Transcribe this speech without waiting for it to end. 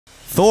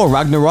Thor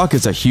Ragnarok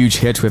is a huge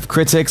hit with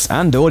critics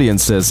and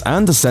audiences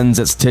and sends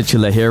its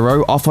titular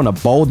hero off on a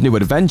bold new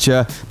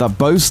adventure that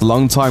boasts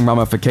long-time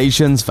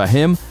ramifications for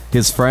him,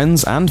 his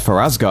friends, and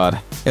for Asgard.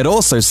 It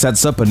also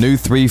sets up a new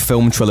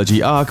 3-film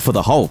trilogy arc for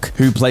the Hulk,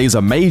 who plays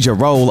a major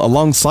role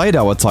alongside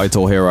our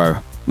title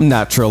hero.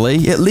 Naturally,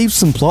 it leaves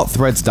some plot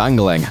threads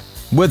dangling,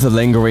 with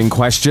lingering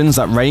questions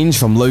that range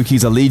from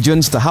Loki's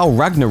allegiance to how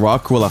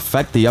Ragnarok will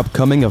affect the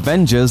upcoming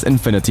Avengers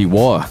Infinity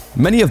War.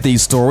 Many of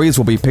these stories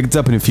will be picked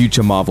up in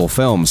future Marvel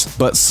films,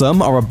 but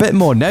some are a bit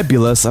more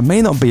nebulous and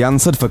may not be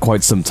answered for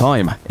quite some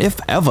time,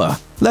 if ever.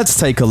 Let's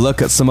take a look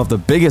at some of the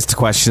biggest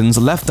questions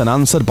left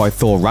unanswered by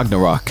Thor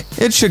Ragnarok.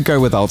 It should go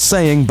without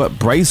saying, but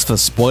brace for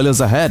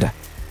spoilers ahead.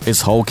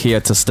 Is Hulk here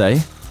to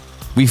stay?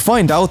 We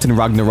find out in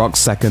Ragnarok's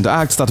second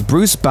act that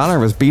Bruce Banner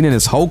has been in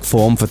his Hulk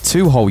form for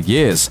 2 whole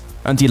years,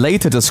 and he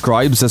later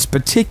describes this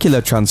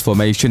particular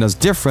transformation as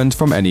different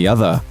from any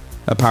other.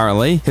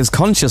 Apparently, his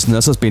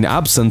consciousness has been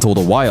absent all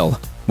the while,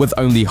 with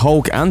only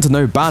Hulk and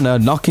no Banner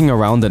knocking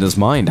around in his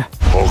mind.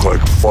 Hulk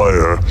like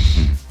fire.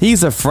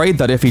 He's afraid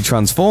that if he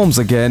transforms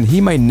again,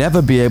 he may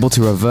never be able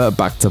to revert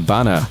back to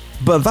Banner.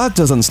 But that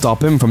doesn't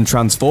stop him from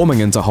transforming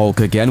into Hulk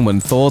again when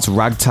Thor's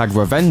ragtag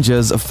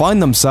Revengers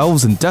find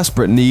themselves in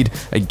desperate need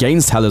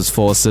against Hela's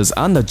forces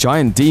and the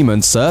giant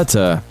demon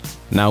Surtur.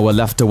 Now we're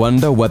left to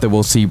wonder whether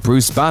we'll see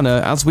Bruce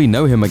Banner as we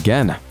know him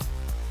again.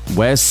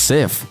 Where's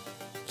Sif?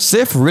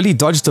 Sif really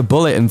dodged a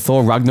bullet in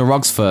Thor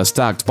Ragnarok's first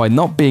act by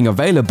not being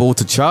available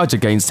to charge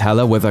against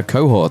Hela with her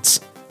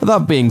cohorts.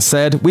 That being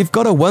said, we've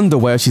got to wonder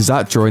where she's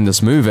at during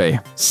this movie.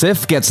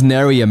 Sif gets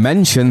nary a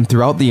mention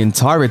throughout the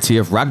entirety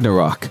of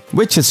Ragnarok,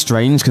 which is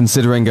strange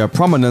considering her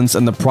prominence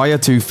in the prior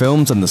 2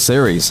 films in the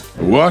series.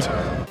 What?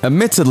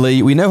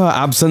 Admittedly, we know her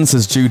absence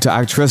is due to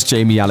actress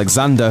Jamie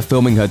Alexander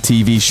filming her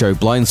TV show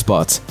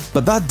Blindspot,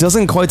 but that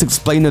doesn't quite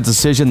explain the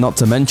decision not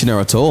to mention her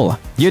at all.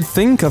 You'd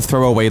think a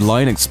throwaway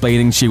line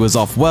explaining she was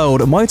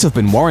off-world might have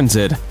been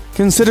warranted,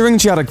 considering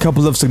she had a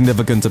couple of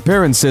significant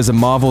appearances in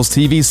Marvel's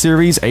TV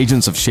series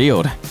Agents of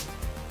S.H.I.E.L.D.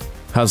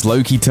 Has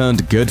Loki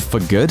turned good for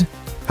good?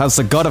 Has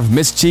the god of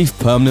mischief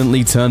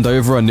permanently turned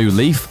over a new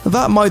leaf?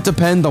 That might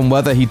depend on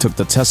whether he took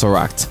the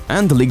Tesseract,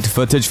 and leaked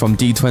footage from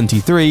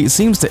D23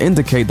 seems to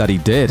indicate that he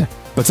did.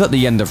 But at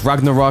the end of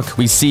Ragnarok,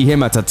 we see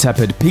him at a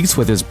tepid peace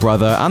with his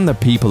brother and the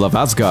people of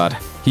Asgard.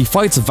 He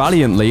fights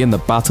valiantly in the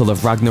Battle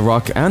of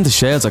Ragnarok and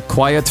shares a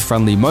quiet,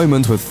 friendly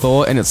moment with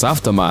Thor in its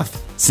aftermath,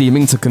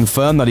 seeming to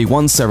confirm that he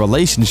wants their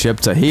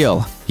relationship to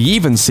heal. He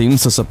even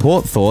seems to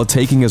support Thor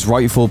taking his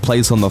rightful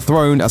place on the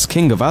throne as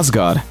King of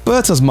Asgard.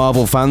 But as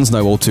Marvel fans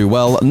know all too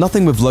well,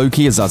 nothing with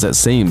Loki is as it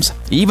seems.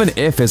 Even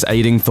if his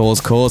aiding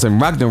Thor's cause in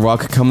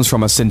Ragnarok comes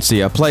from a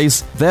sincere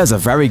place, there's a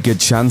very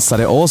good chance that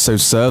it also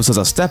serves as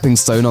a stepping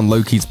stone on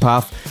Loki's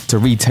path to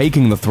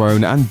retaking the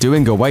throne and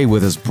doing away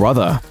with his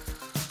brother.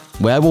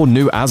 Where will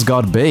New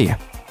Asgard be?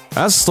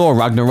 As Thor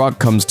Ragnarok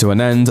comes to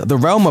an end, the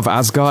realm of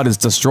Asgard is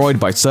destroyed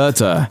by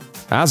Surtur.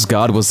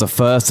 Asgard was the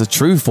first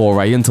true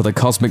foray into the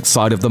cosmic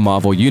side of the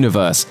Marvel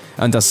Universe,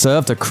 and has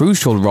served a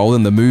crucial role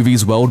in the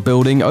movie's world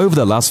building over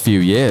the last few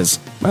years.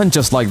 And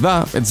just like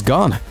that, it's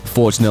gone.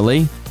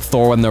 Fortunately,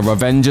 Thor and the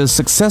Revengers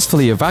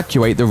successfully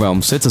evacuate the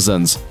realm's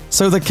citizens,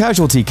 so the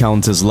casualty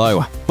count is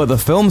low, but the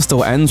film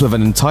still ends with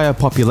an entire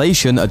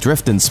population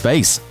adrift in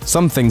space.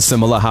 Something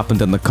similar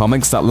happened in the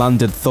comics that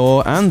landed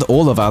Thor and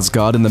all of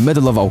Asgard in the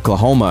middle of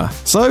Oklahoma.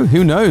 So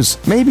who knows,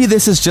 maybe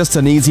this is just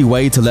an easy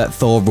way to let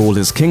Thor rule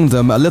his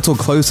kingdom a little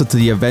closer to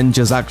the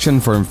Avengers action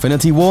for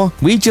Infinity War.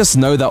 We just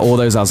know that all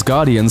those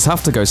Asgardians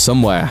have to go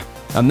somewhere,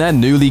 and their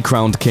newly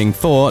crowned King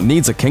Thor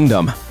needs a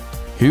kingdom.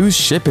 Whose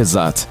ship is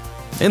that?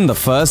 In the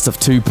first of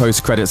 2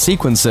 post-credit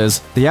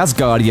sequences, the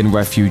Asgardian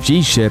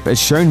refugee ship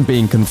is shown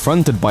being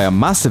confronted by a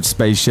massive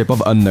spaceship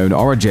of unknown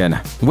origin.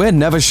 We're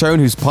never shown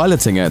who's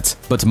piloting it,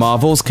 but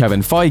Marvel's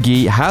Kevin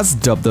Feige has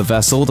dubbed the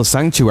vessel the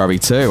Sanctuary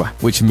 2,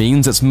 which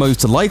means it's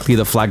most likely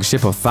the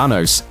flagship of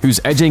Thanos, who's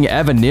edging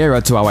ever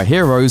nearer to our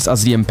heroes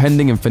as the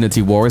impending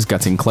Infinity War is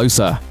getting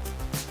closer.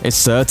 Is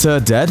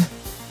Surtur dead?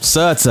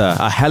 Surtur,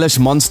 a hellish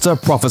monster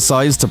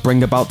prophesied to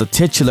bring about the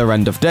titular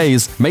end of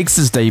days, makes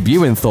his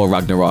debut in Thor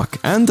Ragnarok,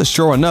 and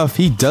sure enough,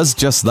 he does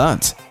just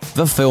that.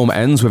 The film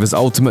ends with his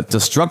ultimate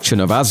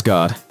destruction of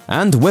Asgard,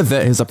 and with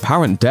it his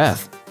apparent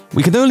death.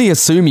 We can only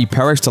assume he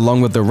perished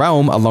along with the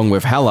realm along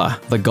with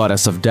Hela, the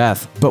goddess of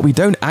death, but we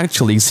don't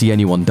actually see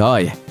anyone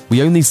die.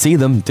 We only see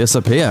them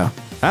disappear.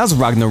 As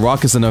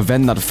Ragnarok is an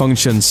event that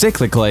functions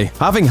cyclically,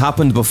 having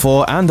happened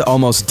before and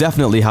almost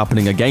definitely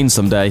happening again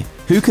someday,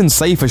 who can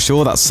say for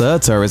sure that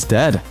Surtur is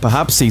dead?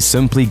 Perhaps he's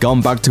simply gone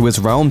back to his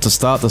realm to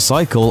start the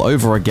cycle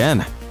over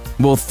again.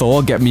 Will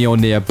Thor get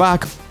Mjolnir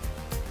back?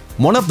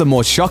 One of the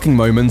more shocking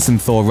moments in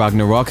Thor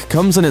Ragnarok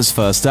comes in its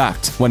first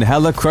act, when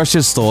Hela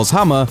crushes Thor's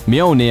hammer,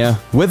 Mjolnir,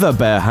 with her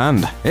bare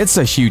hand. It's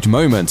a huge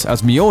moment,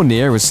 as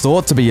Mjolnir is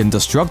thought to be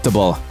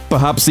indestructible.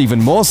 Perhaps even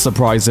more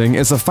surprising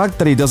is the fact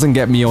that he doesn't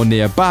get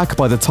Mjolnir back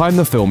by the time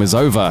the film is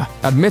over.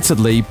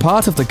 Admittedly,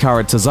 part of the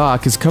character's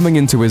arc is coming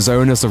into his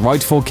own as the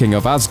rightful king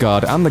of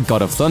Asgard and the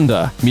god of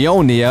thunder.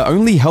 Mjolnir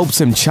only helps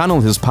him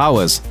channel his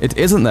powers, it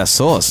isn't their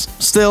source.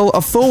 Still,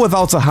 a Thor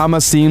without a hammer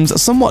seems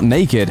somewhat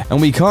naked,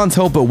 and we can't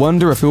help but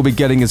wonder if he'll be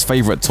getting his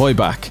favorite toy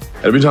back.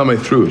 Every time I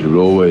threw it, it would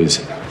always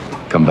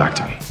come back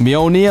to me.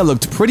 Mjolnir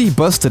looked pretty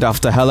busted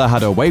after Hela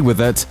had her way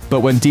with it,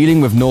 but when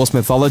dealing with Norse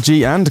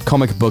mythology and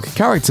comic book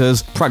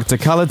characters,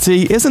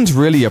 practicality isn't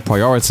really a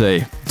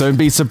priority. Don't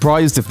be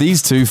surprised if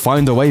these two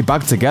find a way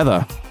back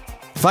together.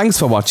 Thanks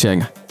for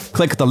watching.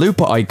 Click the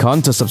looper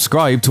icon to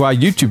subscribe to our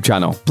YouTube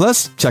channel.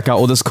 Plus, check out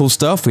all this cool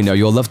stuff we know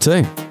you'll love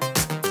too.